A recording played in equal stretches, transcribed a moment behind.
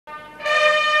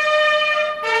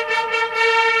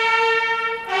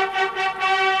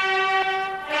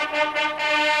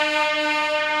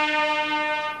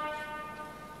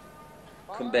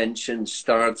conventions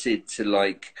started to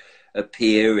like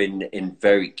appear in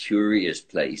very curious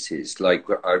places. Like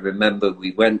I remember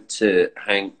we went to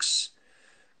Hank's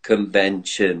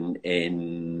convention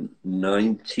in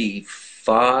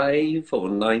 95 or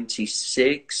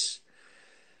 96,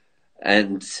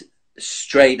 and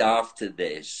straight after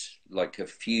this, like a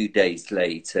few days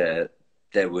later,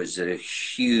 there was a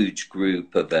huge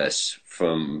group of us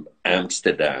from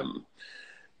Amsterdam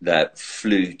that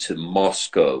flew to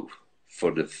Moscow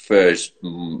for the first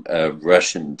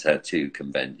Russian tattoo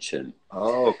convention.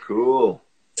 Oh, cool.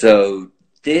 So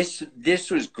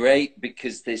this was great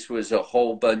because this was a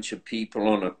whole bunch of people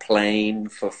on a plane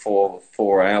for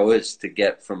four hours to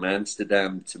get from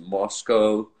Amsterdam to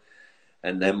Moscow.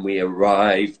 And then we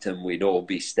arrived and we'd all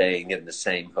be staying in the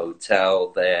same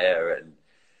hotel there. And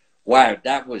wow,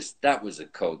 that was a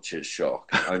culture shock.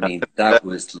 I mean, that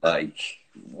was like,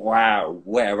 wow,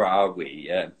 where are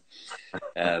we?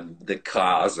 The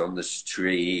cars on the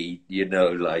street, you know,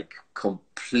 like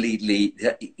completely,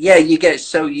 yeah, you get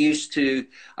so used to,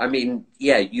 I mean,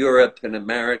 yeah, Europe and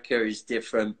America is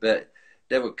different, but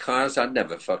there were cars, I'd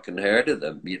never fucking heard of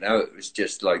them, you know, it was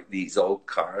just like these old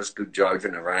cars go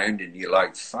driving around and you're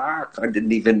like, fuck, I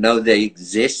didn't even know they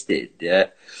existed, yeah.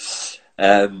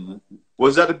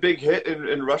 Was that a big hit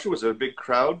in Russia? Was it a big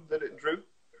crowd that it drew?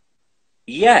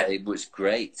 Yeah, it was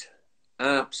great.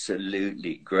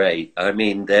 Absolutely great. I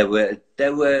mean, there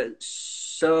were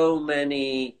so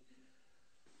many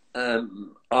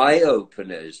eye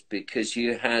openers because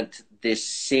you had this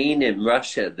scene in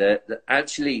Russia that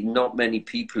actually not many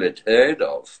people had heard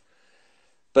of,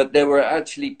 but there were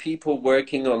actually people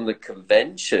working on the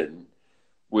convention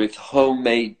with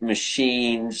homemade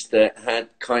machines that had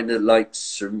kind of like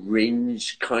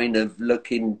syringe kind of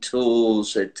looking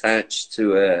tools attached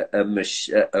to a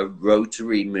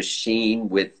rotary machine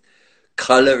with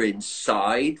color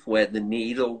inside where the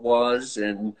needle was.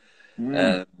 And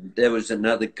there was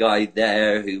another guy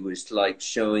there who was like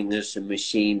showing us a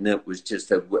machine that was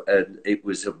just it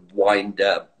was a wind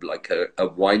up, like a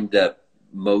wind up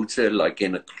motor, like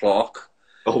in a clock.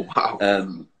 Oh, wow.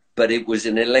 But it was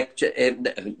an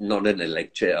not an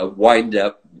electric, a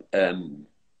wind-up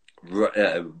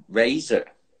razor.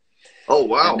 Oh,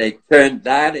 wow. And they turned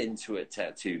that into a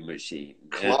tattoo machine.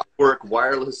 Clockwork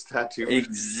wireless tattoo.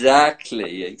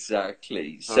 Exactly,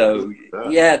 exactly. So,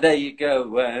 yeah, there you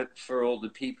go. For all the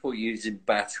people using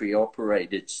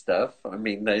battery-operated stuff, I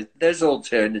mean, there's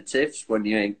alternatives when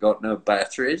you ain't got no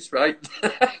batteries, right?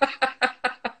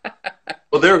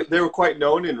 Well, they were quite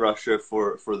known in Russia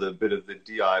for the bit of the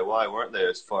DIY, weren't they?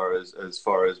 As far as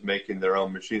making their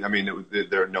own machine. I mean,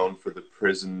 they're known for the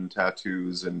prison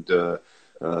tattoos, and you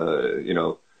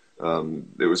know,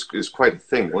 it was quite a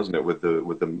thing, wasn't it, with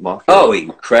the mafia? Oh,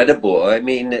 incredible! I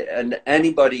mean, and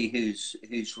anybody who's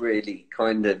really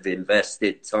kind of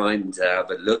invested time to have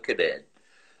a look at it,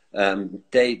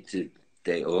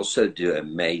 they also do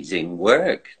amazing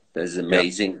work. There's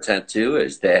amazing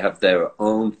tattooers. They have their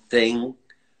own thing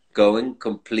going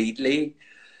completely.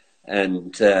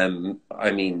 And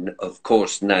I mean, of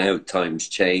course, now times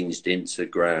changed,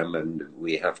 Instagram, and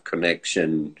we have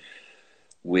connection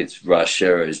with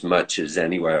Russia as much as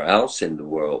anywhere else in the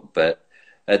world. But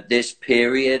at this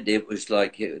period, it was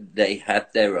like they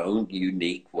had their own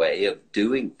unique way of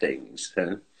doing things.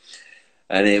 Huh?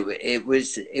 And it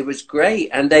was great.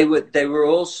 And they were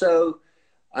also,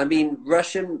 I mean,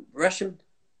 Russian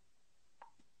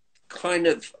kind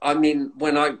of, I mean,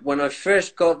 when I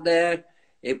first got there,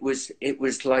 it was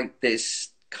like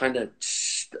this kind of,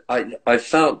 I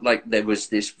felt like there was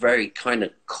this very kind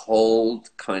of cold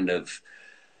kind of,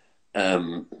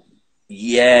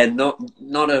 yeah, not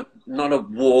a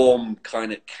warm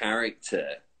kind of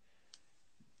character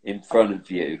in front of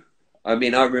you. I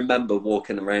mean, I remember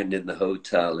walking around in the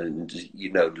hotel and,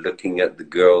 you know, looking at the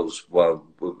girls while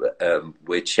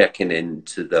we're checking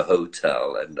into the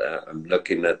hotel, and I'm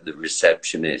looking at the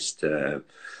receptionist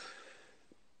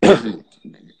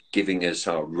giving us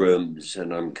our rooms,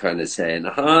 and I'm kind of saying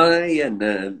hi,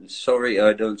 and sorry,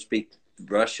 I don't speak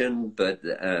Russian, but,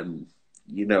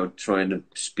 you know, trying to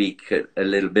speak a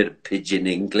little bit of pidgin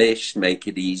English, make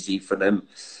it easy for them.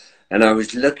 And I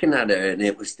was looking at her, and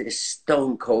it was this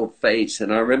stone cold face.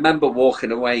 And I remember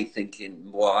walking away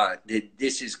thinking, wow,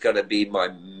 this is going to be my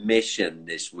mission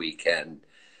this weekend,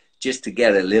 just to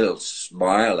get a little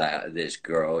smile out of this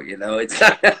girl, you know. It's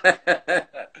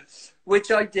which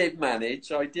I did manage.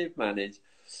 Nice.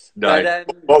 But,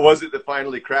 what was it that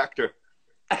finally cracked her?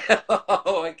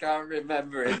 Oh, I can't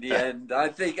remember in the end. I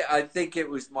think it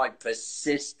was my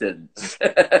persistence.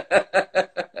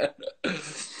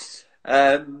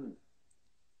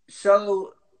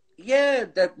 So yeah,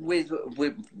 that with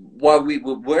while we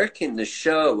were working the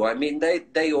show, I mean,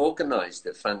 they organized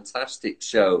a fantastic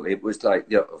show. It was like,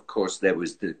 yeah, of course, there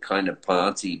was the kind of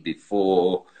party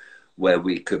before where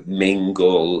we could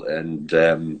mingle, and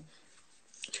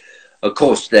of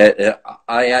course, there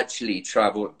I actually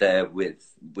traveled there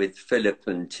with Filip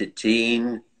and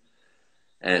Titine,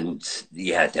 and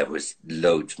yeah, there was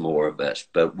loads more of us,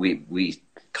 but we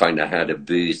kind of had a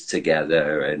booth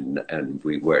together, and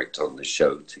we worked on the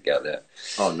show together.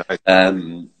 Oh, nice.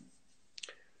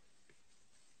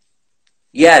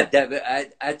 Yeah,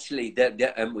 actually,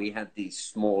 and we had these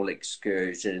small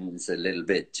excursions a little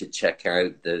bit to check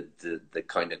out the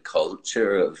kind of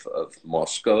culture of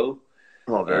Moscow.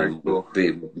 Oh, very cool.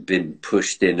 We've been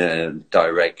pushed in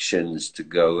directions to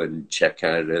go and check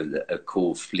out a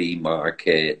cool flea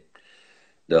market.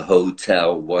 The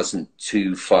hotel wasn't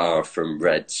too far from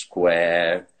Red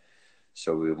Square,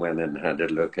 so we went and had a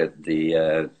look at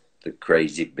the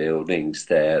crazy buildings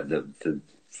there.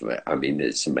 I mean,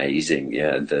 it's amazing.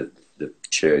 Yeah, the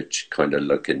church kind of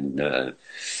looking. I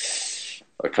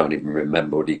can't even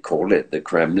remember what you call it. The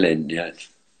Kremlin. Yeah,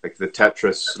 Like the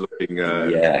Tetris looking.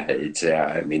 yeah. It's.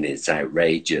 I mean, it's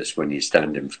outrageous when you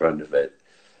stand in front of it.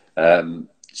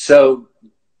 So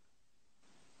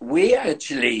we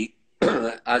actually,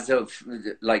 as of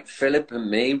like Filip and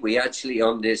me, we actually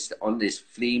on this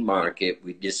flea market,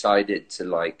 we decided to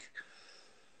like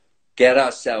get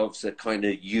ourselves a kind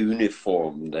of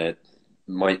uniform that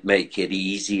might make it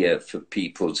easier for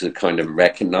people to kind of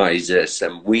recognize us.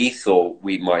 And we thought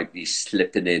we might be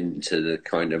slipping into the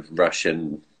kind of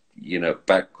Russian,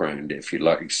 background, if you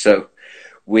like. So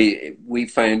we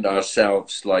found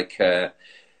ourselves like a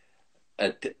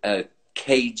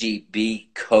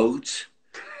KGB coat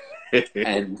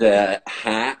and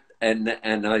hat.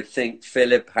 And I think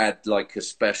Filip had like a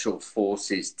special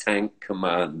forces tank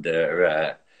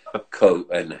commander coat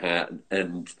and hat,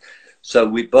 and so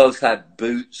we both had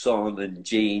boots on and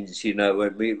jeans, and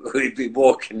we'd be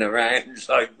walking around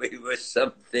like we were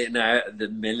something out of the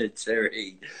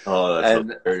military. Oh,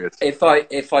 that's hilarious.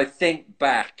 If I think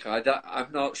back,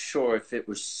 I'm not sure if it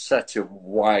was such a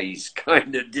wise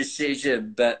kind of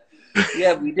decision, but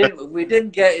yeah, we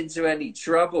didn't get into any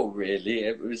trouble really.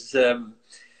 It was.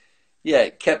 Yeah,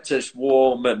 it kept us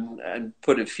warm and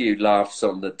put a few laughs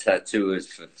on the tattooers'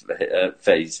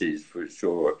 faces for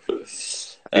sure.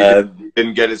 He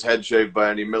didn't get his head shaved by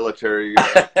any military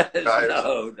guys.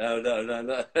 No.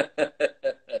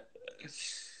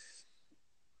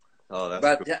 Oh, that's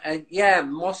But cool. yeah,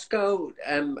 Moscow,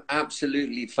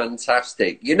 absolutely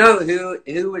fantastic. You know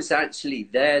who was actually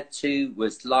there too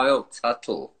was Lyle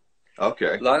Tuttle.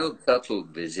 Okay. Lyle Tuttle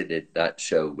visited that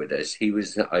show with us.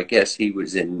 I guess he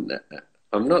was in,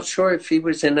 I'm not sure if he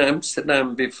was in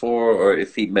Amsterdam before or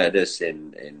if he met us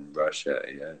in Russia.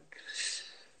 Yeah.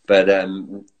 But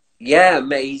yeah,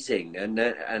 amazing. And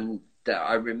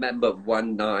I remember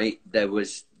one night there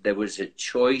was a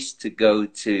choice to go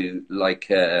to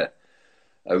like a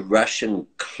Russian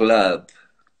club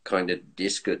kind of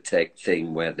discotheque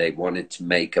thing where they wanted to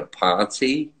make a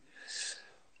party,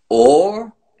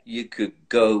 or you could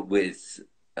go with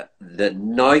the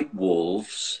Night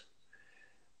Wolves,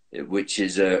 which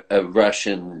is a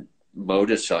Russian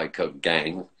motorcycle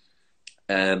gang,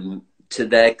 to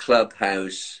their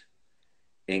clubhouse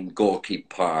in Gorky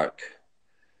Park.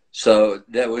 So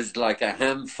there was like a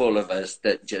handful of us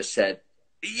that just said,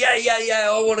 yeah,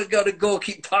 I want to go to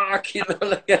Gorky Park,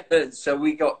 So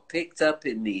we got picked up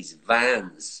in these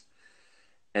vans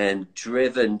and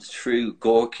driven through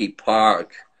Gorky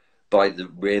Park by the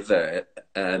river,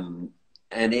 and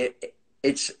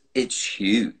it's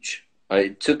huge.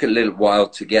 It took a little while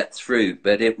to get through,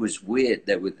 but it was weird.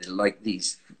 There were like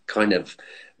these kind of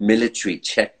military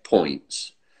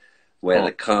checkpoints where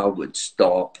the car would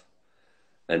stop,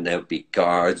 and there would be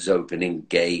guards opening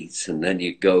gates, and then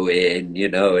you go in,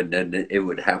 and then it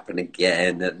would happen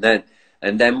again,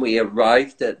 and then we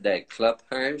arrived at their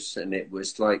clubhouse, and it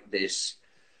was like this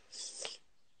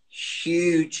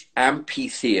huge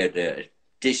amphitheater,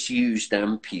 disused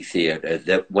amphitheater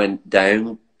that went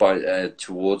down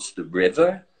towards the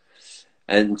river.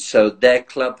 And so their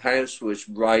clubhouse was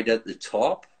right at the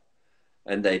top,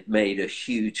 and they'd made a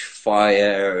huge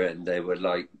fire, and they were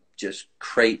like just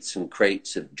crates and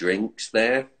crates of drinks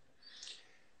there.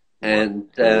 And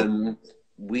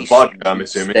we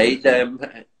stayed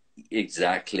there.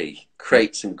 Exactly,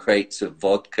 crates and crates of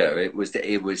vodka. It was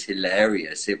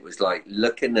hilarious. It was like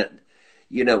looking at,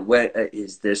 where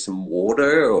is there some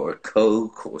water or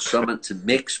Coke or something to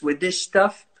mix with this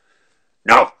stuff?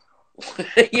 No, and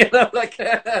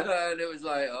it was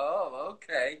like, oh,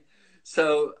 okay.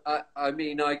 So I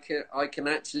mean, I can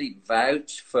actually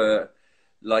vouch for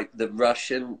like the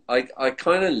Russian. I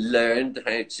kind of learned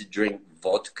how to drink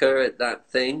vodka at that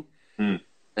thing, Mm.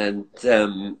 and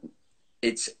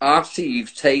it's after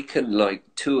you've taken like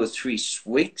 2 or 3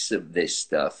 swigs of this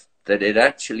stuff that it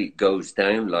actually goes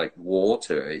down like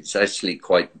water. It's actually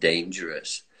quite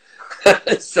dangerous.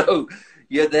 So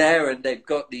you're there and they've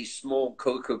got these small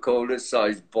Coca-Cola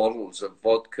sized bottles of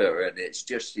vodka and it's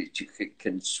just that you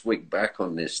can swig back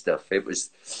on this stuff. It was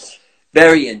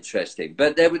very interesting.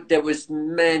 But there was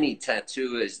many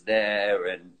tattooers there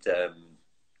and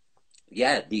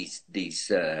yeah,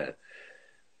 these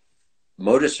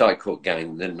motorcycle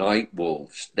gang, the Night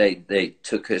Wolves, they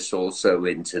took us also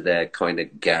into their kind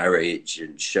of garage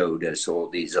and showed us all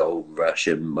these old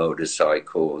Russian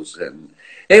motorcycles, and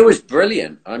it was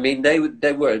brilliant. I mean, they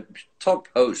were top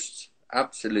hosts,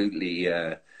 absolutely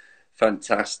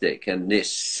fantastic, and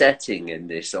this setting in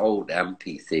this old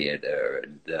amphitheater,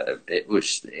 and it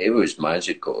was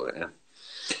magical. Yeah.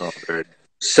 Oh, very.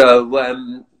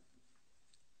 So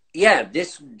yeah,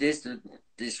 this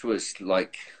was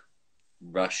like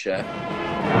Russia.